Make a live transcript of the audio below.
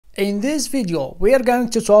In this video, we are going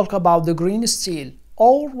to talk about the green steel,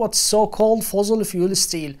 or what's so-called fossil fuel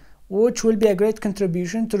steel, which will be a great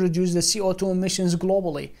contribution to reduce the CO2 emissions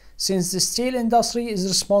globally, since the steel industry is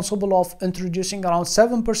responsible of introducing around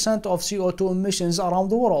 7% of CO2 emissions around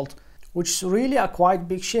the world, which is really a quite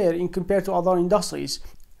big share in compared to other industries.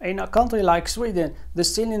 In a country like Sweden, the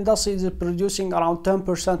steel industry is producing around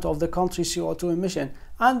 10% of the country's CO2 emission,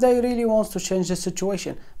 and they really want to change the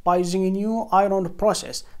situation by using a new iron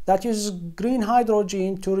process that uses green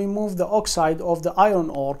hydrogen to remove the oxide of the iron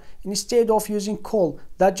ore instead of using coal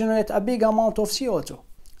that generate a big amount of CO2.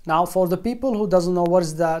 Now, for the people who doesn't know what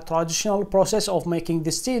is the traditional process of making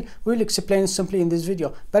the steel, we'll explain simply in this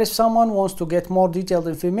video. But if someone wants to get more detailed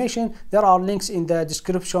information, there are links in the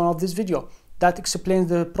description of this video that explains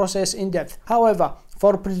the process in depth. However,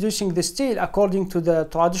 for producing the steel according to the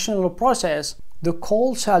traditional process, the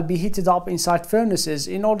coal shall be heated up inside furnaces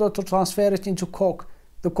in order to transfer it into coke.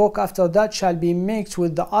 The coke after that shall be mixed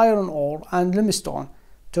with the iron ore and limestone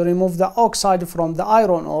to remove the oxide from the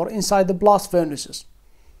iron ore inside the blast furnaces.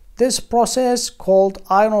 This process called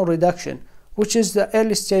iron reduction, which is the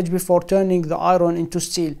early stage before turning the iron into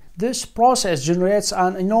steel. This process generates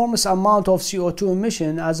an enormous amount of CO2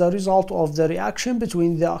 emission as a result of the reaction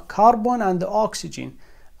between the carbon and the oxygen.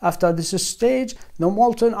 After this stage, the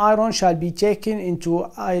molten iron shall be taken into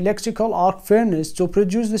an electrical arc furnace to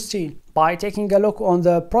produce the steel. By taking a look on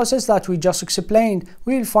the process that we just explained,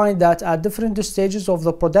 we will find that at different stages of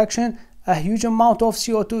the production, a huge amount of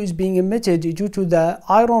CO2 is being emitted due to the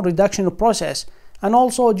iron reduction process, and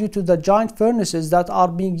also due to the giant furnaces that are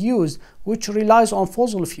being used, which relies on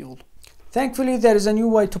fossil fuel. Thankfully, there is a new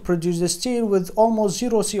way to produce the steel with almost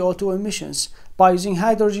zero CO2 emissions by using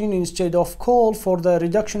hydrogen instead of coal for the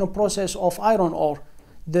reduction process of iron ore.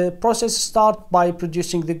 The process starts by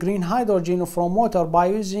producing the green hydrogen from water by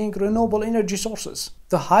using renewable energy sources.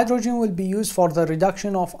 The hydrogen will be used for the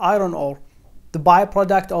reduction of iron ore. The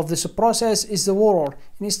byproduct of this process is the water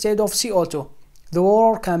instead of CO2. The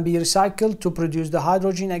water can be recycled to produce the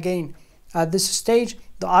hydrogen again. At this stage,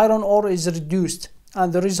 the iron ore is reduced,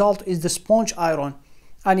 and the result is the sponge iron.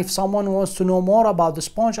 And if someone wants to know more about the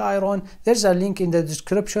sponge iron, there's a link in the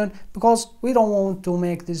description because we don't want to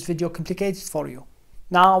make this video complicated for you.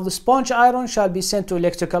 Now, the sponge iron shall be sent to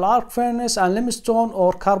electrical arc furnace, and limestone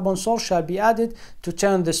or carbon source shall be added to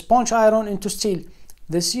turn the sponge iron into steel.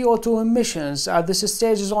 The CO2 emissions at this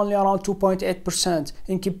stage is only around 2.8%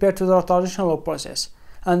 in compared to the traditional process.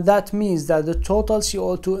 And that means that the total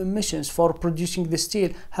CO2 emissions for producing the steel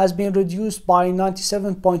has been reduced by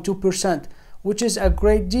 97.2%, which is a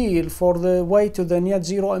great deal for the way to the net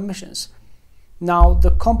zero emissions. Now,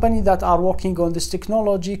 the company that are working on this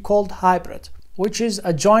technology called Hybrid, which is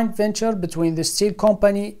a joint venture between the steel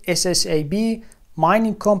company SSAB,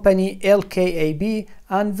 mining company LKAB,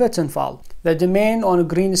 and Vattenfall. The demand on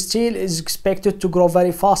green steel is expected to grow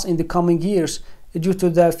very fast in the coming years due to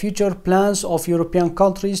the future plans of European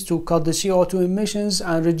countries to cut the CO2 emissions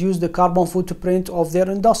and reduce the carbon footprint of their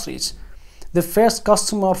industries. The first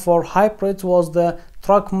customer for Hybrid was the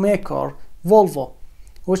truck maker Volvo,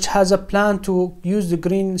 which has a plan to use the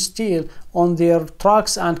green steel on their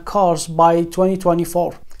trucks and cars by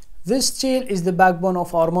 2024. This steel is the backbone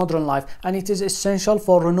of our modern life, and it is essential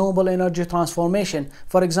for renewable energy transformation.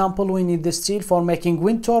 For example, we need the steel for making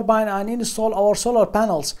wind turbine and install our solar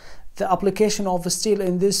panels. The application of the steel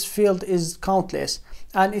in this field is countless,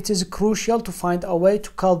 and it is crucial to find a way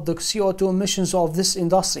to cut the CO2 emissions of this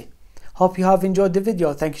industry. Hope you have enjoyed the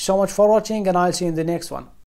video. Thank you so much for watching, and I'll see you in the next one.